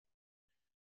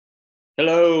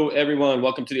Hello, everyone.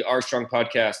 Welcome to the R Strong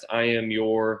podcast. I am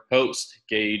your host,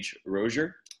 Gage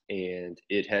Rozier, and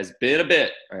it has been a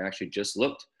bit. I actually just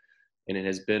looked, and it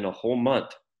has been a whole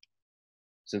month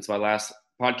since my last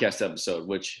podcast episode,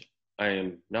 which I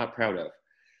am not proud of.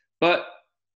 But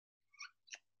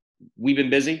we've been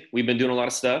busy. We've been doing a lot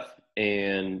of stuff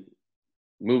and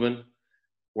moving,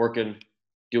 working,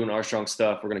 doing R Strong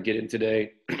stuff. We're going to get in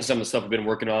today some of the stuff we've been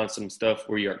working on, some stuff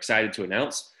we are excited to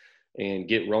announce and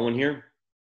get rolling here.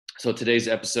 So today's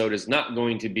episode is not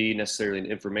going to be necessarily an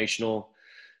informational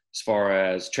as far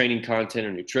as training content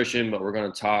or nutrition, but we're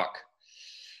going to talk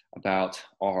about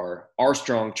our R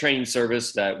Strong training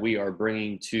service that we are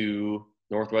bringing to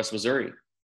Northwest Missouri,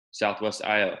 Southwest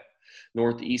Iowa,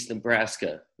 Northeast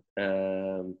Nebraska,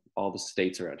 all the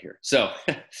states around here. So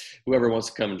whoever wants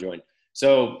to come and join.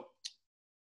 So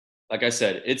like I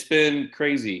said, it's been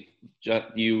crazy.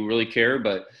 You really care,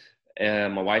 but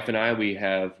my wife and I, we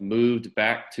have moved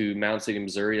back to Mound City,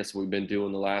 Missouri. That's what we've been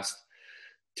doing the last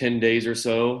 10 days or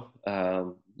so.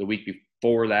 The week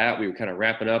before that, we were kind of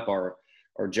wrapping up our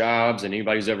jobs, and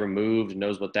anybody who's ever moved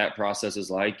knows what that process is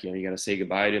like. You got to say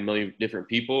goodbye to a million different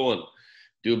people and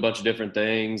do a bunch of different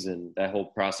things. And that whole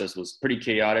process was pretty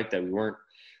chaotic that we were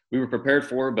prepared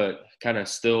for, but kind of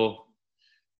still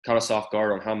caught us off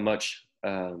guard on how much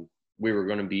we were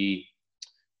going to be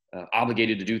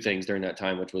obligated to do things during that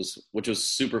time, which was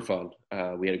super fun.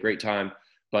 We had a great time,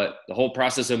 but the whole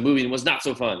process of moving was not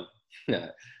so fun.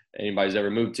 Anybody's ever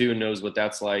moved to and knows what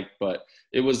that's like, but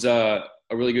it was a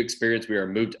really good experience. We are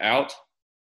moved out.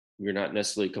 We're not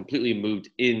necessarily completely moved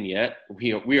in yet.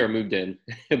 We are moved in,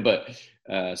 but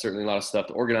certainly a lot of stuff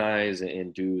to organize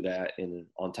and do that. And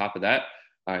on top of that,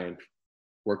 I'm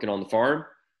working on the farm,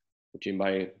 which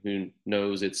anybody who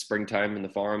knows, it's springtime in the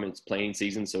farm and it's planting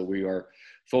season. So we are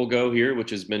full go here, which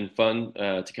has been fun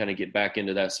to kind of get back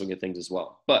into that swing of things as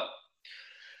well. But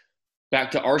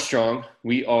back to R Strong,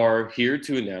 we are here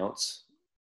to announce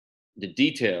the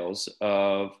details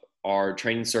of our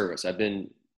training service. I've been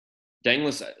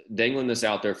dangling this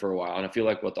out there for a while, and I feel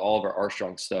like with all of our R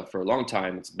Strong stuff for a long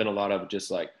time, it's been a lot of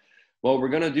just like, well, we're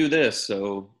going to do this,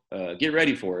 so get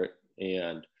ready for it.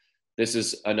 And this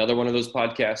is another one of those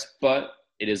podcasts, but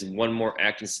it is one more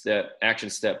action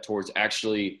step towards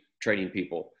actually training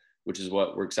people, which is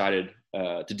what we're excited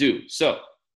to do. So a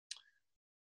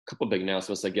couple big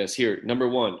announcements, I guess, here. Number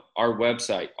one, our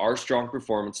website,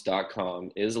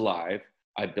 rstrongperformance.com, is live.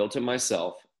 I built it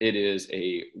myself. It is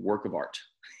a work of art.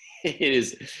 It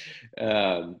is,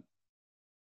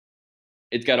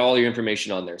 it's got all your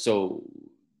information on there. So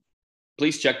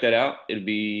please check that out. It'll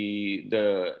be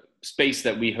the space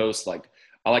that we host. Like,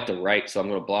 I like to write, so I'm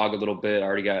going to blog a little bit. I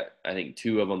already got, I think,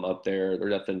 2 of them up there. There's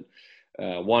nothing,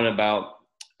 one about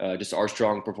just R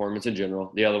Strong performance in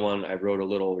general. The other one, I wrote a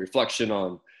little reflection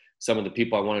on some of the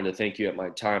people I wanted to thank you at my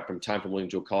time from William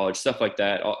Jewell College, stuff like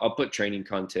that. I'll put training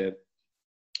content,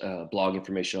 blog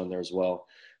information on there as well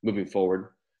moving forward.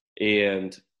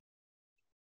 And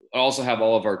I also have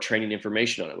all of our training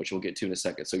information on it, which we'll get to in a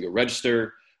second. So you'll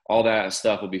register, all that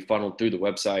stuff will be funneled through the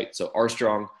website. So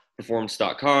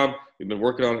rstrongperformance.com. We've been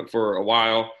working on it for a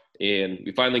while, and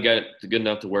we finally got it good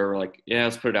enough to where we're like, yeah,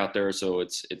 let's put it out there so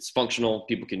it's functional.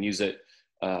 People can use it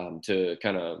to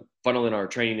kind of funnel in our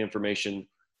training information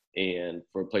and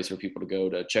for a place for people to go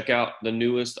to check out the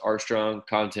newest R Strong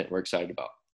content we're excited about.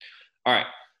 All right,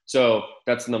 so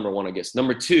that's number one, I guess.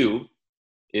 Number two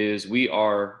is since we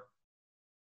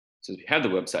have the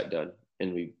website done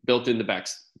and we built in the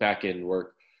back end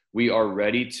work, we are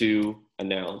ready to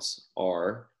announce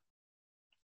we've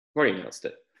already announced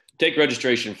it. Take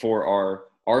registration for our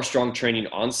R Strong training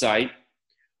on site.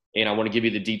 And I want to give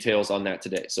you the details on that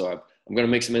today. So I'm going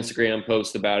to make some Instagram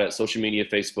posts about it, social media,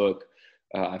 Facebook.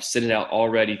 I've sent it out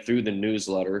already through the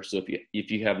newsletter. So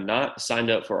if you have not signed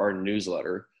up for our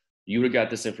newsletter, you would have got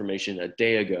this information a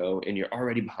day ago and you're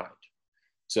already behind.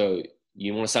 So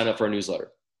you want to sign up for our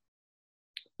newsletter.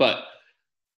 But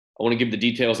I want to give the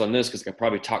details on this because I can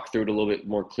probably talk through it a little bit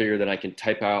more clear than I can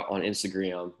type out on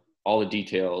Instagram, all the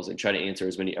details, and try to answer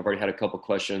as many. I've already had a couple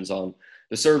questions on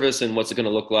the service and what's it going to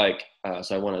look like.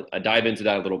 So I want to dive into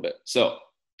that a little bit. So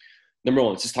number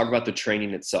one, let's just talk about the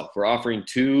training itself. We're offering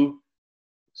 2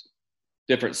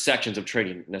 different sections of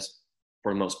training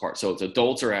for the most part. So it's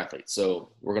adults or athletes.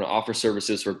 So we're going to offer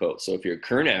services for both. So if you're a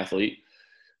current athlete,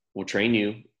 we'll train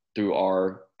you through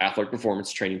our athletic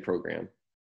performance training program.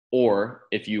 Or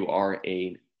if you are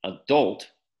an adult,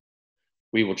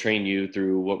 we will train you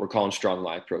through what we're calling Strong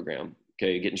Life program,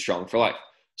 okay, Getting Strong for Life.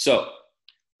 So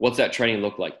what's that training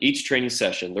look like? Each training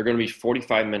session, they're going to be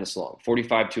 45 minutes long,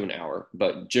 45 to an hour,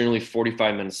 but generally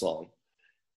 45 minutes long.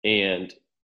 And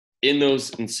in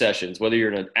those sessions, whether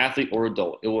you're an athlete or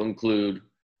adult, it will include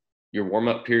your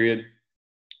warm-up period,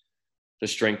 the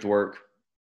strength work,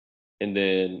 and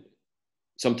then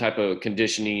some type of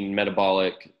conditioning,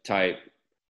 metabolic type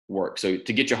work. So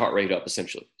to get your heart rate up,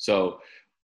 essentially. So,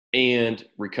 and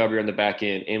recovery on the back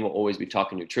end, and we'll always be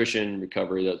talking nutrition,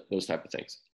 recovery, those type of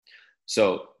things.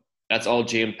 So that's all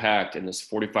jam-packed in this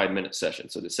 45-minute session.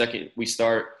 So the second we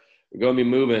start, we're going to be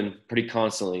moving pretty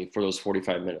constantly for those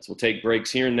 45 minutes. We'll take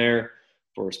breaks here and there,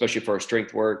 especially for our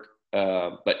strength work,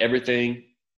 but everything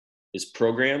is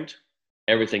programmed.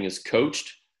 Everything is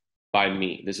coached by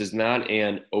me. This is not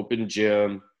an open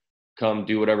gym, come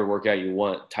do whatever workout you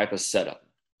want type of setup.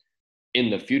 In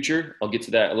the future, I'll get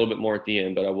to that a little bit more at the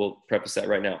end, but I will preface that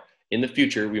right now. In the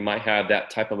future, we might have that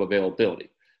type of availability.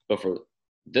 But for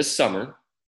this summer,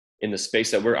 in the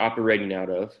space that we're operating out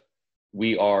of,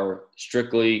 we are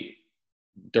strictly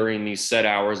during these set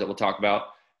hours that we'll talk about,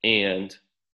 and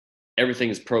everything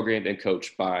is programmed and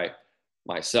coached by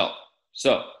myself.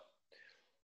 So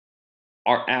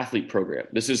our athlete program,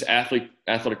 this is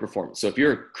athletic performance. So if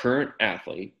you're a current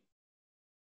athlete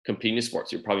competing in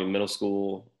sports, you're probably in middle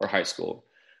school or high school,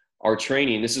 our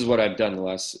training, this is what I've done the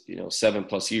last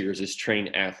 7+ years, is train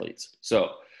athletes. So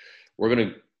we're going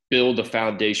to build a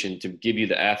foundation to give you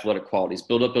the athletic qualities,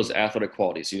 build up those athletic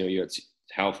qualities. It's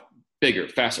how bigger,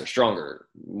 faster, stronger,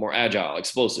 more agile,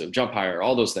 explosive, jump higher,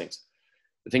 all those things.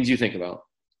 The things you think about,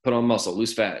 put on muscle,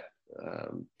 lose fat,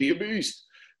 be a beast,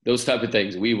 those type of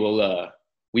things. We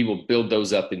will build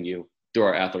those up in you through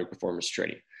our athletic performance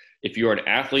training. If you are an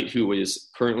athlete who is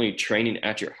currently training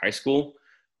at your high school,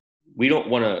 we don't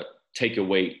want to take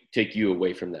you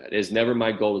away from that. It is never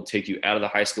my goal to take you out of the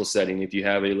high school setting. If you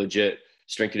have a legit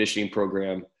strength conditioning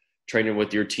program, training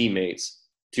with your teammates,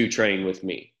 to train with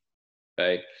me.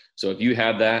 Okay. So if you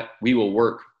have that, I will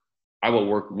work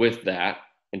with that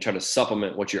and try to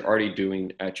supplement what you're already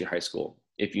doing at your high school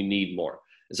if you need more.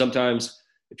 And sometimes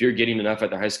if you're getting enough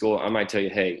at the high school, I might tell you,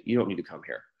 hey, you don't need to come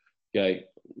here. Okay.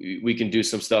 We can do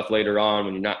some stuff later on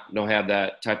when you don't have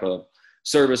that type of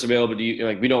service available to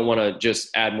you. We don't want to just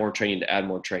add more training to add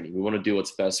more training. We want to do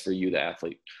what's best for you, the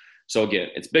athlete. So again,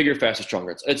 it's bigger, faster,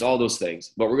 stronger. It's all those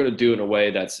things, but we're going to do it in a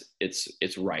way that's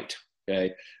it's right.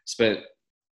 Okay. Spent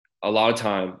a lot of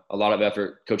time, a lot of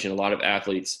effort coaching a lot of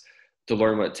athletes to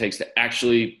learn what it takes to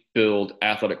actually build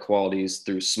athletic qualities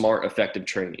through smart, effective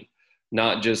training,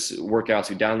 not just workouts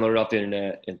we download it off the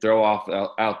internet and throw off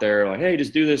out there like, hey,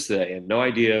 just do this today. And no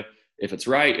idea if it's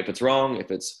right, if it's wrong,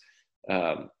 if it's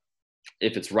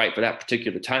right for that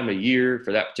particular time of year,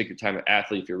 for that particular time of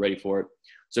athlete, if you're ready for it.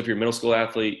 So if you're a middle school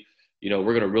athlete, we're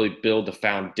going to really build the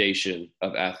foundation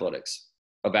of athletics,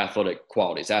 of athletic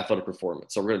qualities, athletic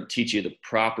performance. So we're going to teach you the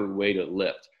proper way to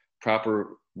lift,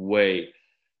 proper way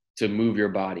to move your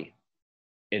body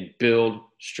and build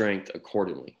strength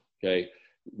accordingly. Okay.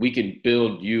 We can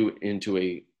build you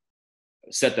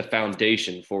set the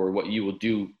foundation for what you will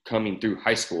do coming through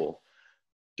high school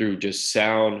through just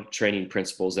sound training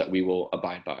principles that we will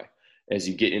abide by. As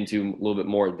you get into a little bit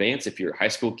more advanced, if you're a high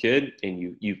school kid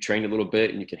and you've trained a little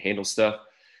bit and you can handle stuff,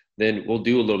 then we'll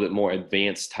do a little bit more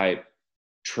advanced type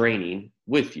training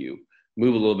with you,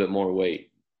 move a little bit more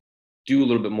weight, do a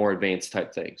little bit more advanced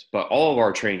type things. But all of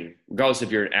our training, regardless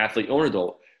if you're an athlete or an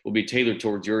adult, will be tailored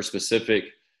towards your specific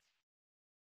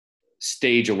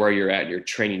stage of where you're at in your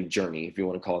training journey, if you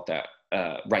want to call it that,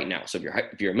 right now. So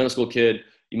if you're a middle school kid,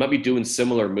 you might be doing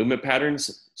similar movement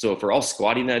patterns. So if we're all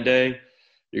squatting that day,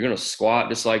 you're going to squat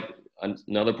just like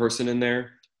another person in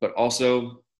there, but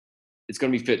also it's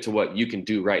going to be fit to what you can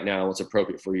do right now, what's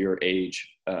appropriate for your age,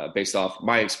 based off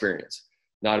my experience,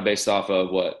 not based off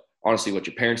of what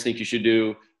your parents think you should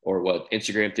do or what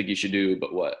Instagram think you should do,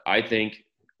 but what I think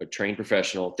a trained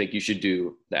professional think you should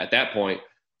do at that point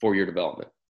for your development.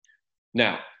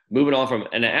 Now, moving on from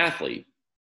an athlete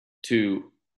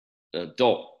to an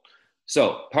adult.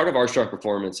 So part of our strong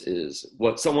performance is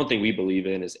one thing we believe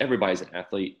in is everybody's an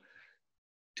athlete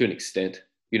to an extent,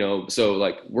 so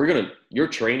like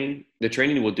the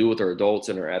training we'll do with our adults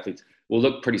and our athletes will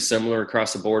look pretty similar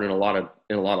across the board in a lot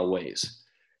of ways.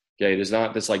 Okay. There's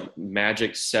not this like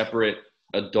magic separate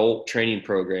adult training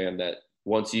program that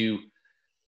once you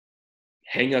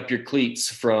hang up your cleats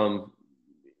from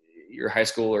your high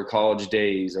school or college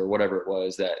days or whatever it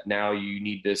was, that now you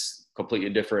need this completely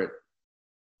different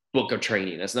book of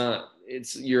training.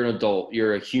 You're an adult,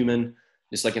 you're a human,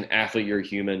 just like an athlete, you're a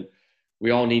human.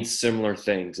 We all need similar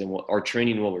things, and our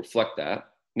training will reflect that.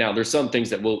 Now, there's some things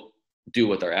that we'll do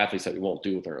with our athletes that we won't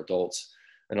do with our adults,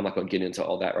 and I'm not going to get into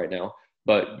all that right now.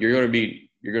 But you're going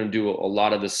to do a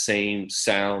lot of the same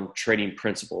sound training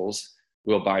principles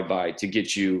we'll abide by to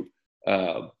get you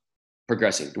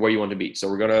progressing to where you want to be. So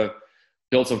we're going to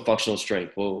build some functional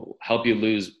strength. We'll help you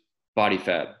lose body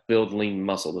fat, build lean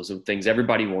muscle. Those are things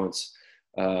everybody wants.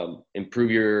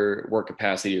 Improve your work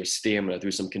capacity or stamina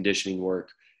through some conditioning work.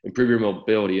 Improve your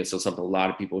mobility. It's something a lot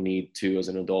of people need to as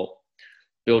an adult.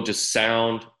 Build just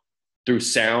sound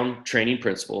training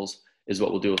principles is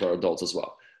what we'll do with our adults as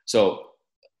well. So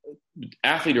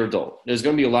athlete or adult, there's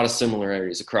going to be a lot of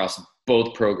similarities across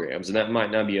both programs. And that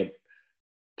might not be a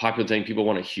popular thing people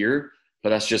want to hear, but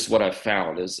that's just what I've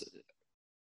found is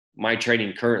my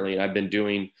training currently, and I've been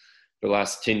doing for the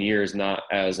last 10 years, not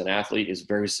as an athlete, is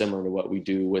very similar to what we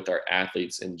do with our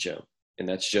athletes in gym. And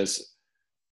that's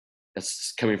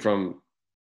coming from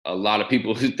a lot of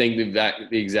people who think the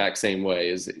exact same way.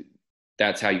 Is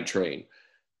that's how you train.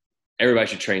 Everybody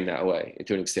should train that way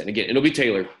to an extent. Again, it'll be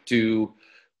tailored to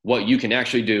what you can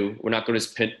actually do. We're not going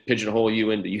to pigeonhole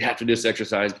you into, you have to do this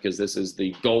exercise because this is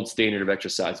the gold standard of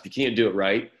exercise. If you can't do it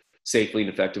right, safely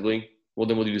and effectively, well,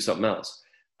 then we'll do something else.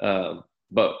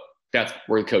 But that's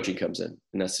where the coaching comes in.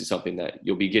 And that's something that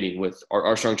you'll be getting with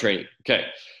our strong training. Okay.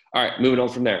 All right. Moving on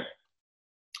from there.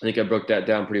 I think I broke that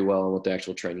down pretty well on what the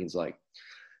actual training is like.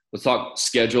 Let's talk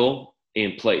schedule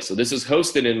and place. So this is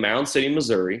hosted in Mound City,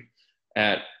 Missouri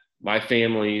at my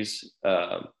family's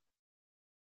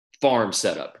farm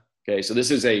setup. Okay. So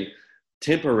this is a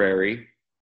temporary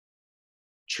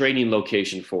training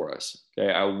location for us.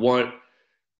 Okay. I want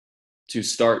to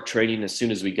start training as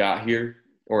soon as we got here,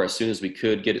 or as soon as we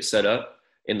could get it set up.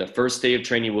 And the first day of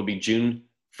training will be June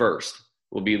 1st,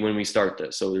 will be when we start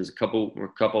this. So there's a couple,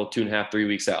 2.5, 3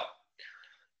 weeks out.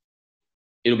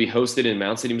 It'll be hosted in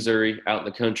Mound City, Missouri, out in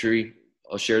the country.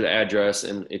 I'll share the address,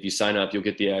 and if you sign up, you'll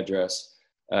get the address.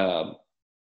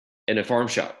 In a farm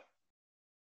shop.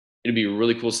 It'll be a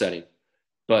really cool setting,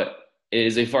 but it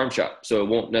is a farm shop, so it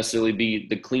won't necessarily be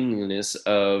the cleanliness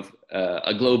of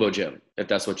a Globo gym, if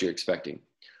that's what you're expecting.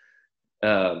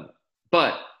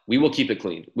 But we will keep it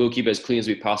clean. We'll keep it as clean as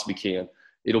we possibly can.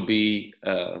 It'll be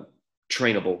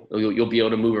trainable. You'll be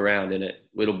able to move around in it.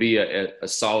 It'll be a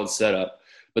solid setup.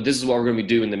 But this is what we're going to be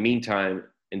doing in the meantime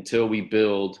until we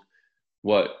build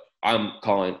what I'm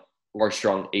calling our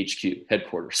strong HQ,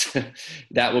 headquarters.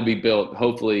 That will be built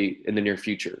hopefully in the near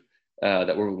future,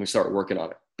 that we're going to start working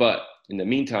on it. But in the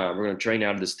meantime, we're going to train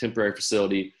out of this temporary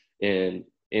facility in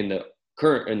the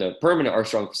permanent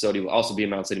Armstrong facility will also be in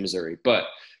Mound City, Missouri, but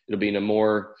it'll be in a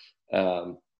more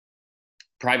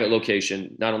private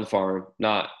location, not on the farm,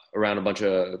 not around a bunch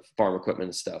of farm equipment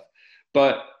and stuff.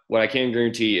 But what I can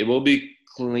guarantee, it will be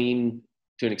clean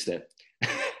to an extent.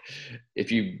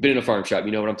 If you've been in a farm shop,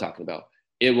 you know what I'm talking about.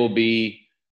 It will be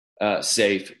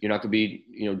safe. You're not going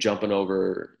to be, jumping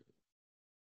over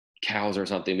cows or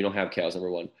something. We don't have cows,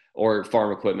 number one, or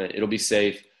farm equipment. It'll be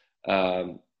safe,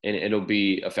 and it'll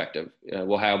be effective.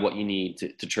 We'll have what you need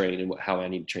to train and how I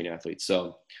need to train athletes.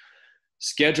 So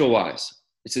schedule-wise,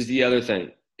 this is the other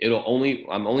thing. I'm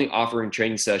only offering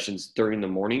training sessions during the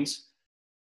mornings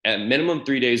at minimum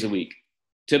 3 days a week,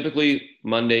 typically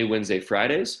Monday, Wednesday,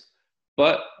 Fridays.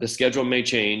 But the schedule may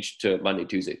change to Monday,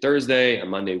 Tuesday, Thursday,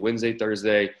 and Monday, Wednesday,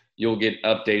 Thursday. You'll get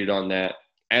updated on that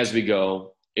as we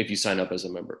go if you sign up as a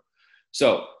member.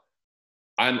 So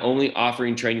I'm only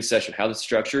offering training session. How it's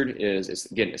structured is,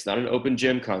 it's not an open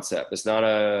gym concept. It's not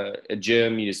a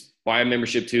gym you just buy a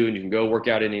membership to and you can go work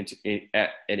out at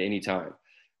any time.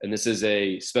 And this is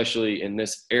especially in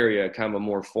this area, kind of a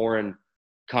more foreign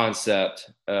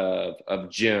concept of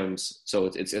gyms.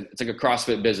 So it's like a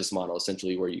CrossFit business model,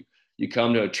 essentially, where you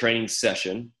come to a training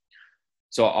session.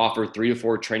 So I'll offer 3 to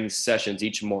 4 training sessions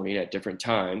each morning at different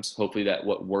times. Hopefully that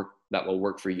will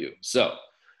work for you. So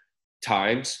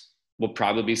times will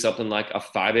probably be something like a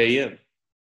 5 a.m.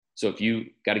 So if you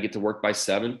got to get to work by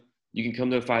 7, you can come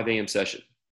to a 5 a.m. session.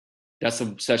 That's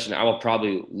a session I will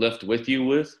probably lift with you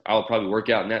with. I will probably work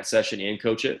out in that session and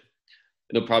coach it.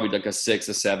 It'll probably be like a 6,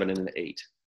 a 7, and an 8.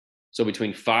 So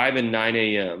between 5 and 9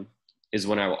 a.m. is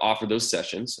when I will offer those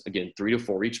sessions. Again, 3 to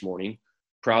 4 each morning,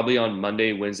 probably on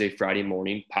Monday, Wednesday, Friday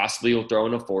morning. Possibly we'll throw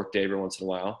in a 4th day every once in a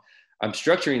while. I'm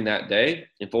structuring that day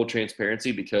in full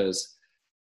transparency because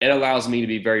it allows me to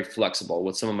be very flexible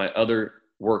with some of my other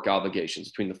work obligations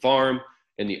between the farm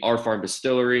and the Our Farm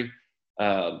distillery.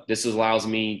 This allows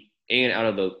me, and out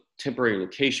of the temporary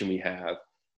location we have,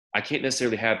 I can't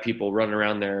necessarily have people running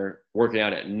around there working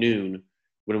out at noon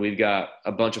when we've got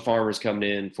a bunch of farmers coming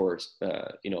in for,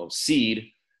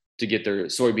 seed to get their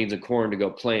soybeans and corn to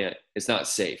go plant. It's not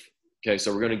safe. Okay.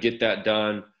 So we're going to get that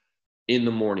done in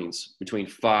the mornings between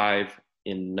 5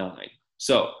 and 9.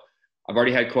 So I've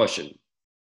already had a question.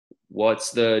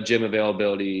 What's the gym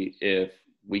availability if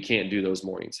we can't do those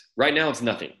mornings? Right now it's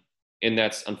nothing. And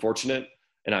that's unfortunate.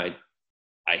 And I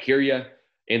I hear you.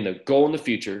 And the goal in the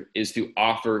future is to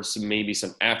offer maybe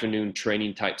some afternoon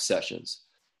training type sessions.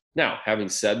 Now, having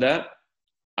said that,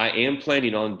 I am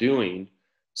planning on doing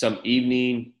some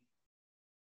evening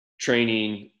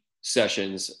training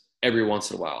sessions every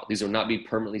once in a while. These will not be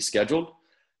permanently scheduled.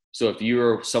 So if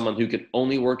you're someone who can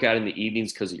only work out in the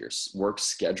evenings because of your work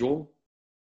schedule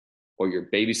or your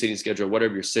babysitting schedule,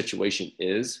 whatever your situation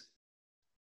is,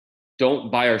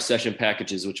 don't buy our session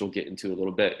packages, which we'll get into a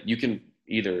little bit. You can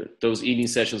those evening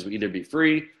sessions will either be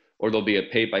free or there'll be a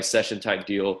paid by session type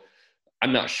deal.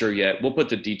 I'm not sure yet. We'll put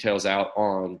the details out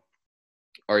on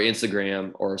our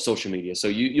Instagram or our social media. So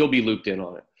you'll be looped in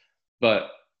on it.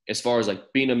 But as far as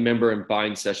like being a member and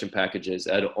buying session packages,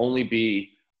 that'll only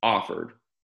be offered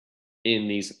in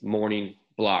these morning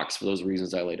blocks for those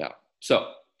reasons I laid out. So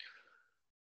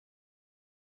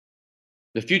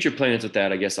the future plans with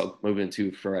that, I guess I'll move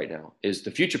into for right now, is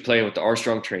the future plan with the R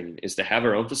Strong training is to have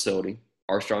our own facility,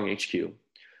 R Strong HQ,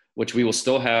 which we will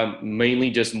still have mainly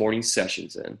just morning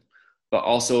sessions in, but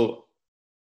also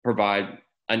provide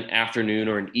an afternoon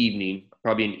or an evening,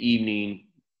 probably an evening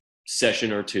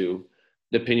session or two,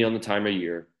 depending on the time of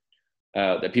year,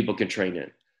 that people can train in,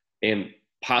 and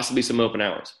possibly some open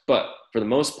hours. But for the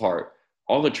most part,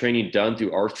 all the training done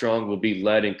through R Strong will be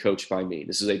led and coached by me.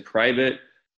 This is a private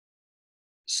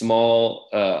small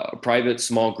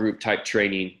group type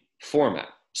training format.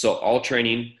 So all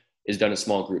training is done in a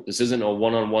small group. This isn't a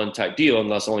one-on-one type deal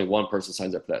unless only one person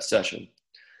signs up for that session.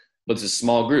 But it's a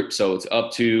small group, so it's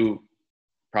up to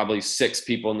probably 6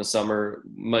 people in the summer,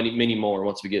 many more.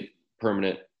 Once we get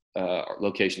permanent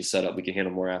locations set up, we can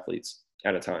handle more athletes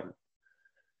at a time.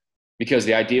 Because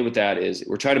the idea with that is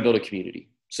we're trying to build a community.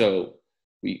 So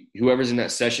whoever's in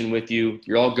that session with you,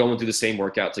 you're all going through the same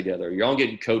workout together. You're all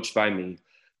getting coached by me.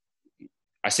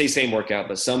 I say same workout,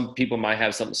 but some people might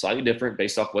have something slightly different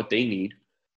based off what they need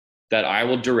that I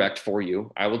will direct for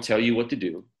you. I will tell you what to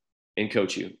do and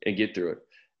coach you and get through it.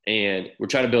 And we're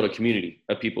trying to build a community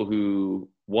of people who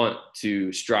want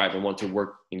to strive and want to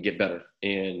work and get better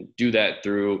and do that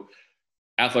through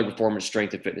athletic performance,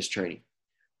 strength, and fitness training.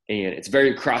 And it's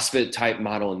very CrossFit type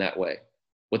model in that way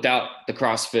without the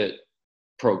CrossFit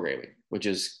programming, which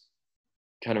is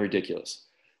kind of ridiculous.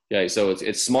 Okay, so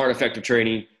it's smart, effective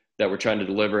training that we're trying to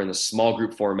deliver in a small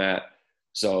group format.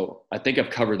 So I think I've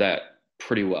covered that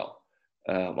pretty well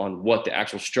on what the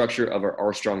actual structure of our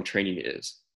R Strong training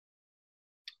is.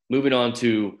 Moving on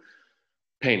to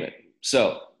payment.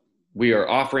 So we are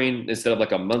offering, instead of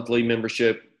like a monthly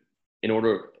membership, in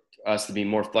order for us to be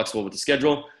more flexible with the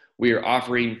schedule, we are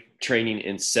offering training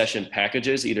in session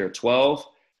packages, either a 12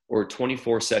 or a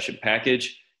 24 session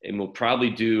package, and we'll probably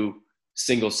do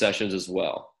single sessions as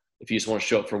well. If you just want to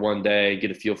show up for one day,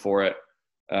 get a feel for it.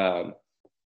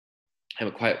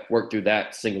 Haven't quite worked through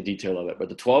that single detail of it, but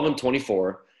the 12 and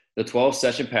 24, the 12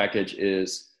 session package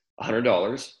is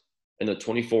 $100 and the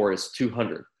 24 is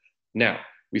 $200. Now,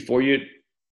 before you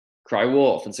cry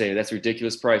wolf and say that's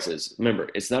ridiculous prices, remember,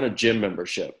 it's not a gym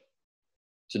membership.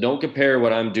 So don't compare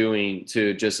what I'm doing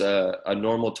to just a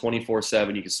normal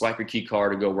 24/7. You can swipe your key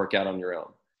card and go work out on your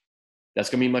own. That's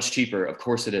going to be much cheaper. Of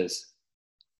course it is.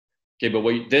 Okay, but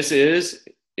what this is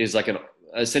like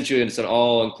essentially it's an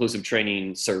all-inclusive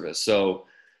training service. So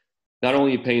not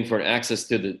only are you paying for an access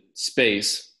to the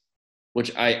space,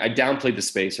 which I downplayed the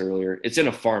space earlier. It's in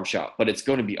a farm shop, but it's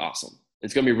going to be awesome.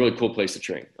 It's going to be a really cool place to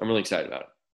train. I'm really excited about it.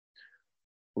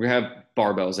 We're going to have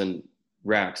barbells and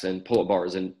racks and pull-up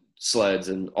bars and sleds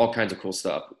and all kinds of cool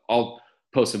stuff. I'll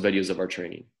post some videos of our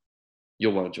training.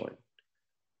 You'll want to join.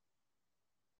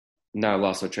 Now I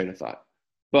lost my train of thought.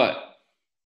 But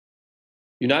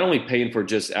you're not only paying for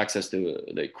just access to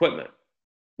the equipment,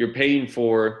 you're paying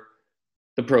for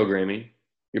the programming,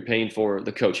 you're paying for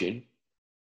the coaching,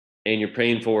 and you're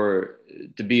paying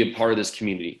to be a part of this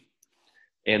community.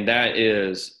 And that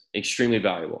is extremely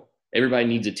valuable. Everybody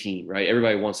needs a team, right?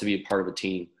 Everybody wants to be a part of a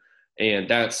team. And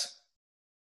that's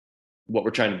what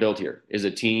we're trying to build here, is a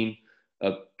team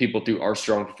of people through R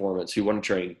Strong Performance who want to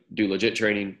train, do legit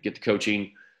training, get the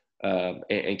coaching,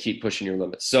 and keep pushing your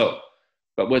limits. So,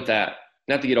 but with that,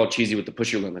 not to get all cheesy with the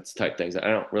push your limits type things. I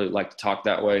don't really like to talk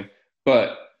that way,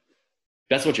 but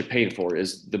that's what you're paying for,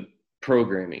 is the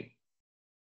programming,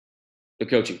 the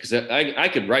coaching. Because I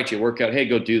could write you a workout, hey,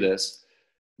 go do this,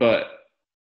 but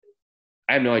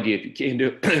I have no idea if you can do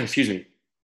it. Excuse me.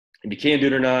 If you can do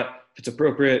it or not, if it's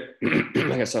appropriate. I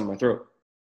got something in my throat.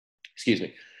 Excuse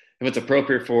me. If it's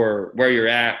appropriate for where you're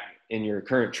at in your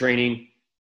current training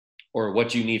or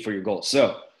what you need for your goals.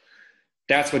 So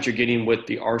that's what you're getting with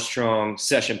the R Strong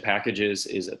session packages,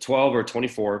 is a 12 or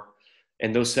 24,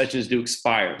 and those sessions do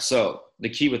expire. So the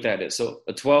key with that is, so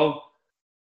a 12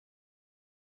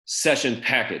 session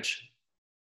package.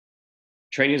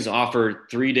 Training is offered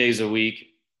 3 days a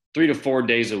week, 3 to 4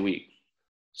 days a week.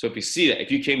 So if you see that,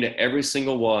 if you came to every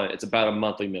single one, it's about a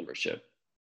monthly membership.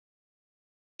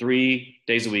 3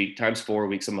 days a week times 4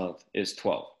 weeks a month is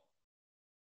 12.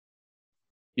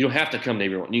 You don't have to come to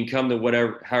everyone. You can come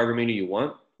to however many you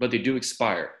want, but they do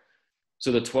expire.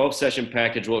 So the 12 session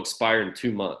package will expire in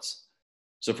 2 months.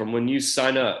 So from when you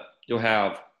sign up, you'll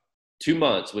have 2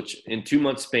 months, which in 2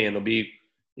 months span, there'll be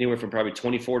anywhere from probably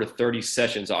 24 to 30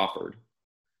 sessions offered.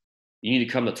 You need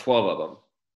to come to 12 of them.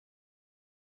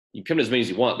 You can come to as many as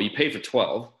you want, but you pay for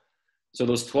 12. So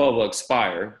those 12 will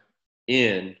expire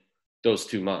in those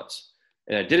 2 months.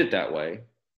 And I did it that way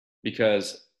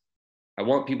because I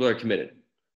want people that are committed.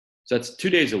 So that's 2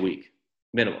 days a week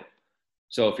minimum.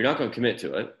 So if you're not going to commit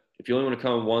to it, if you only want to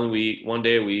come 1 week, 1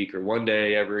 day a week, or 1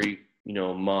 day every,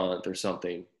 month or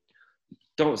something,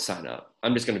 don't sign up.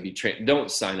 I'm just going to be trained.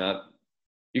 Don't sign up.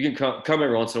 You can come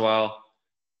every once in a while,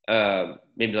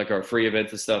 maybe like our free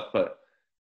events and stuff, but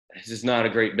this is not a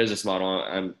great business model.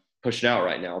 I'm pushing out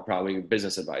right now, probably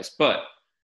business advice, but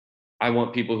I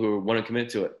want people who want to commit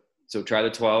to it. So try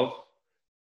the 12.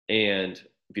 And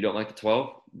if you don't like the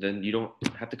 12, then you don't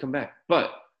have to come back.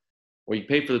 But, or you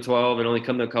pay for the 12 and only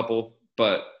come to a couple,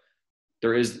 but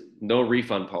there is no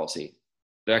refund policy.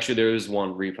 Actually, there is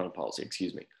one refund policy,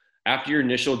 excuse me. After your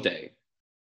initial day,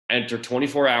 enter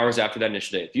 24 hours after that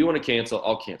initial day. If you want to cancel,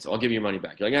 I'll cancel. I'll give you your money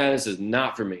back. You're like, this is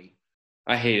not for me.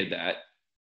 I hated that.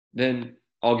 Then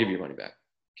I'll give you your money back.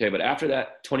 Okay, but after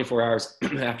that, 24 hours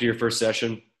after your first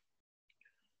session,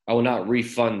 I will not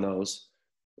refund those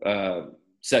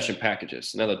session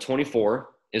packages. Now, the 24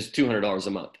 is $200 a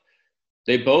month.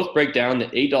 They both break down to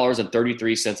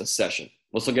 $8.33 a session.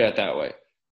 Let's look at it that way.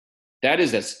 That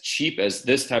is as cheap as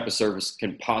this type of service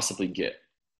can possibly get.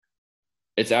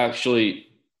 It's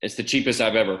the cheapest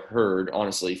I've ever heard,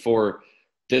 honestly, for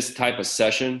this type of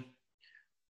session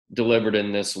delivered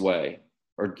in this way,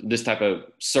 or this type of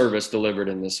service delivered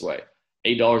in this way.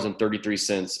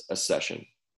 $8.33 a session.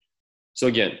 So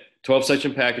again, 12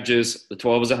 session packages, the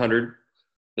 12 is 100,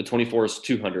 the 24 is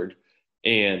 200.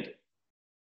 And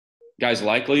guys,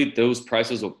 likely those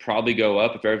prices will probably go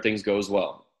up if everything goes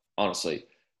well, honestly.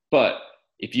 But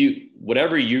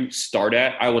whatever you start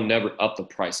at, I will never up the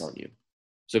price on you.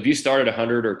 So if you start at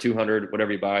 100 or 200,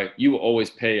 whatever you buy, you will always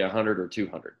pay 100 or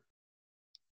 200.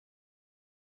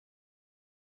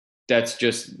 That's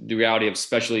just the reality of,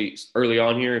 especially early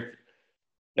on here.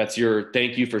 That's your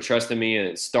thank you for trusting me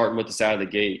and starting with us out of the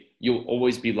gate. You'll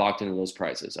always be locked into those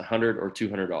prices, $100 or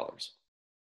 $200.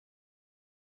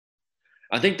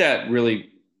 I think that really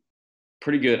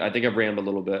pretty good. I think I've rambled a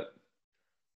little bit.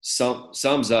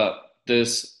 Sums up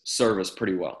this service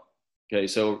pretty well. Okay,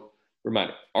 so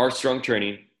reminder, our strong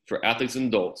training for athletes and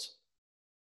adults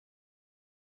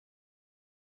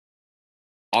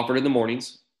offered in the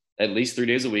mornings, at least 3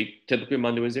 days a week, typically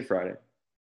Monday, Wednesday, Friday.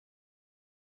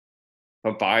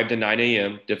 From 5 to 9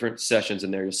 a.m., different sessions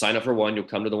in there. You'll sign up for one. You'll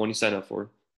come to the one you sign up for.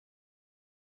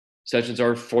 Sessions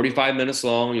are 45 minutes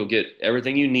long. You'll get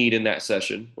everything you need in that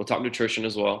session. We'll talk nutrition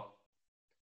as well.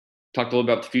 Talked a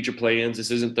little about the future plans.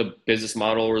 This isn't the business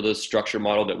model or the structure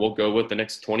model that we'll go with the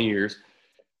next 20 years.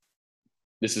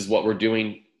 This is what we're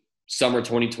doing summer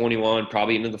 2021,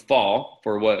 probably into the fall,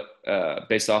 for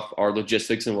based off our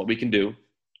logistics and what we can do.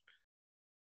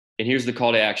 And here's the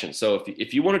call to action. So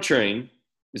if you want to train,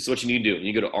 this is what you need to do.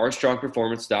 You go to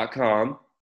rstrongperformance.com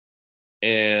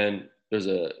and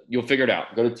you'll figure it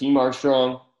out. Go to Team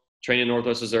Armstrong, train in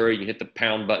Northwest Missouri. You can hit the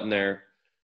pound button there,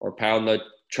 or pound the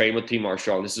train with Team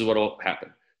Armstrong. This is what will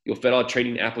happen. You'll fill out a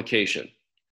training application.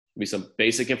 There'll be some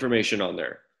basic information on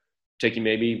there. Take you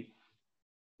maybe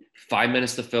 5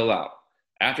 minutes to fill out.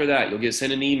 After that, you'll get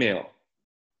sent an email.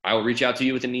 I will reach out to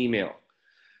you with an email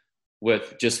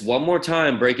with just one more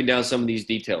time breaking down some of these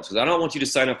details, because I don't want you to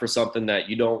sign up for something that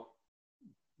you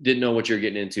didn't know what you're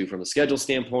getting into from a schedule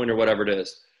standpoint or whatever it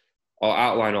is. I'll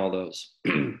outline all those.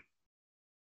 And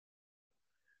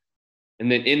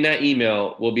then in that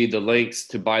email will be the links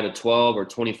to buy the 12 or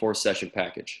 24 session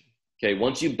package. Okay,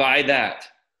 once you buy that,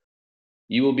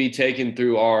 you will be taken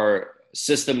through our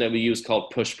system that we use called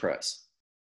Push Press.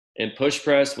 And Push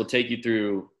Press will take you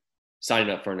through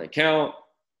signing up for an account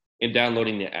and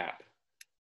downloading the app.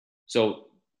 So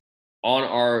on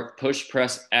our Push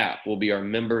Press app will be our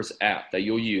members app that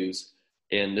you'll use.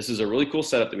 And this is a really cool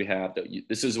setup that we have.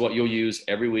 This is what you'll use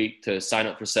every week to sign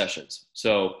up for sessions.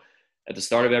 So at the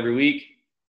start of every week,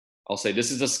 I'll say,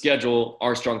 this is a schedule,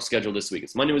 our strong schedule this week.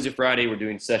 It's Monday, Wednesday, Friday. We're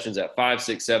doing sessions at 5,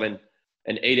 6, 7,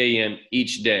 and 8 a.m.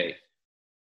 each day.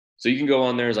 So you can go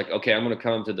on there. It's like, okay, I'm going to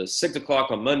come to the 6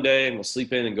 o'clock on Monday, and we'll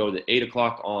sleep in and go to the 8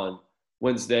 o'clock on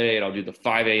Wednesday, and I'll do the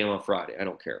 5 a.m. on Friday. I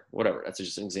don't care. Whatever. That's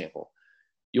just an example.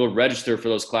 You'll register for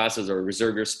those classes or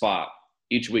reserve your spot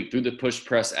each week through the Push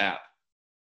Press app.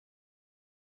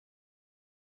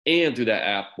 And through that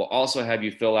app, we'll also have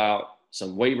you fill out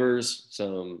some waivers,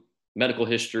 some medical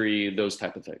history, those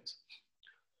type of things.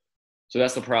 So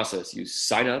that's the process. You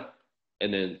sign up,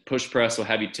 and then Push Press will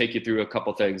have you take you through a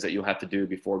couple things that you'll have to do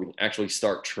before we can actually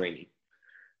start training.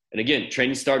 And again,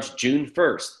 training starts June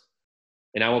 1st.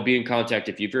 And I will be in contact.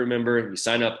 If you remember, you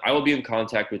sign up, I will be in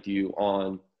contact with you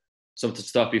on some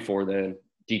stuff before then,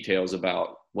 details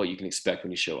about what you can expect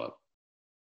when you show up.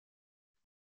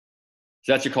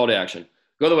 So that's your call to action.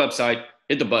 Go to the website,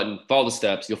 hit the button, follow the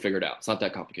steps. You'll figure it out. It's not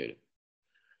that complicated.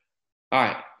 All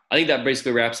right. I think that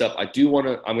basically wraps up. I'm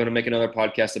going to make another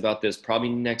podcast about this probably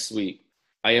next week.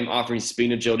 I am offering speed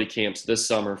and agility camps this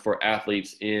summer for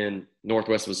athletes in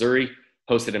Northwest Missouri,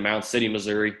 hosted in Mound City,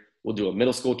 Missouri. We'll do a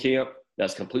middle school camp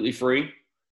that's completely free,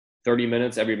 30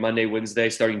 minutes every Monday, Wednesday,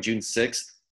 starting June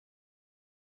 6th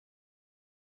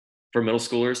for middle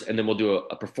schoolers. And then we'll do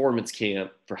a performance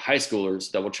camp for high schoolers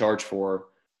that will charge for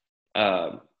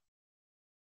right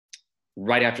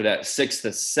after that, 6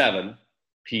 to 7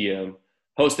 p.m.,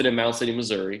 hosted in Mound City,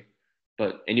 Missouri.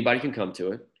 But anybody can come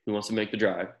to it who wants to make the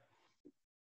drive.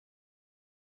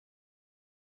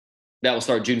 That will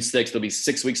start June 6th. It'll be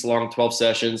 6 weeks long, 12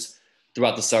 sessions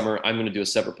throughout the summer. I'm going to do a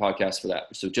separate podcast for that.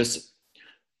 So just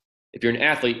if you're an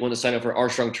athlete, want to sign up for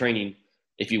Armstrong training,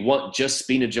 if you want just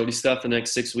speed and agility stuff in the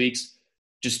next 6 weeks,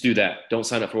 just do that. Don't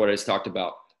sign up for what I just talked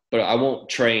about. But I won't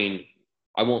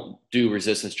do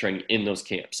resistance training in those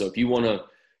camps. So if you want to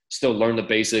still learn the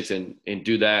basics and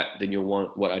do that, then you'll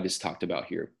want what I just talked about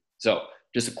here. So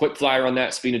just a quick flyer on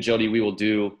that. Speed and agility we will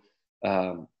do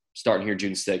starting here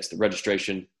June 6th. The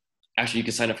registration, actually you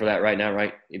can sign up for that right now,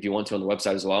 right? If you want to on the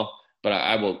website as well. But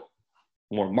I will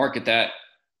more market that,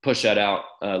 push that out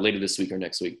later this week or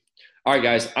next week. All right,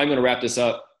 guys, I'm going to wrap this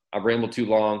up. I've rambled too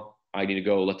long. I need to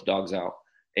go let the dogs out.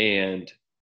 And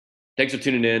thanks for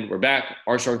tuning in. We're back,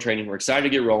 Armstrong Training. We're excited to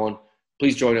get rolling.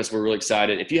 Please join us. We're really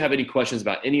excited. If you have any questions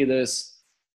about any of this,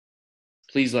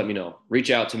 please let me know.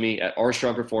 Reach out to me at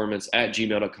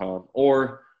rstrongperformance@gmail.com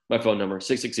or my phone number,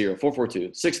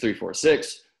 660-442-6346.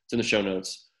 It's in the show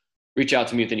notes. Reach out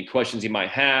to me with any questions you might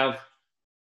have.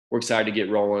 We're excited to get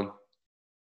rolling.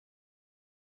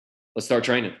 Let's start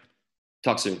training.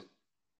 Talk soon.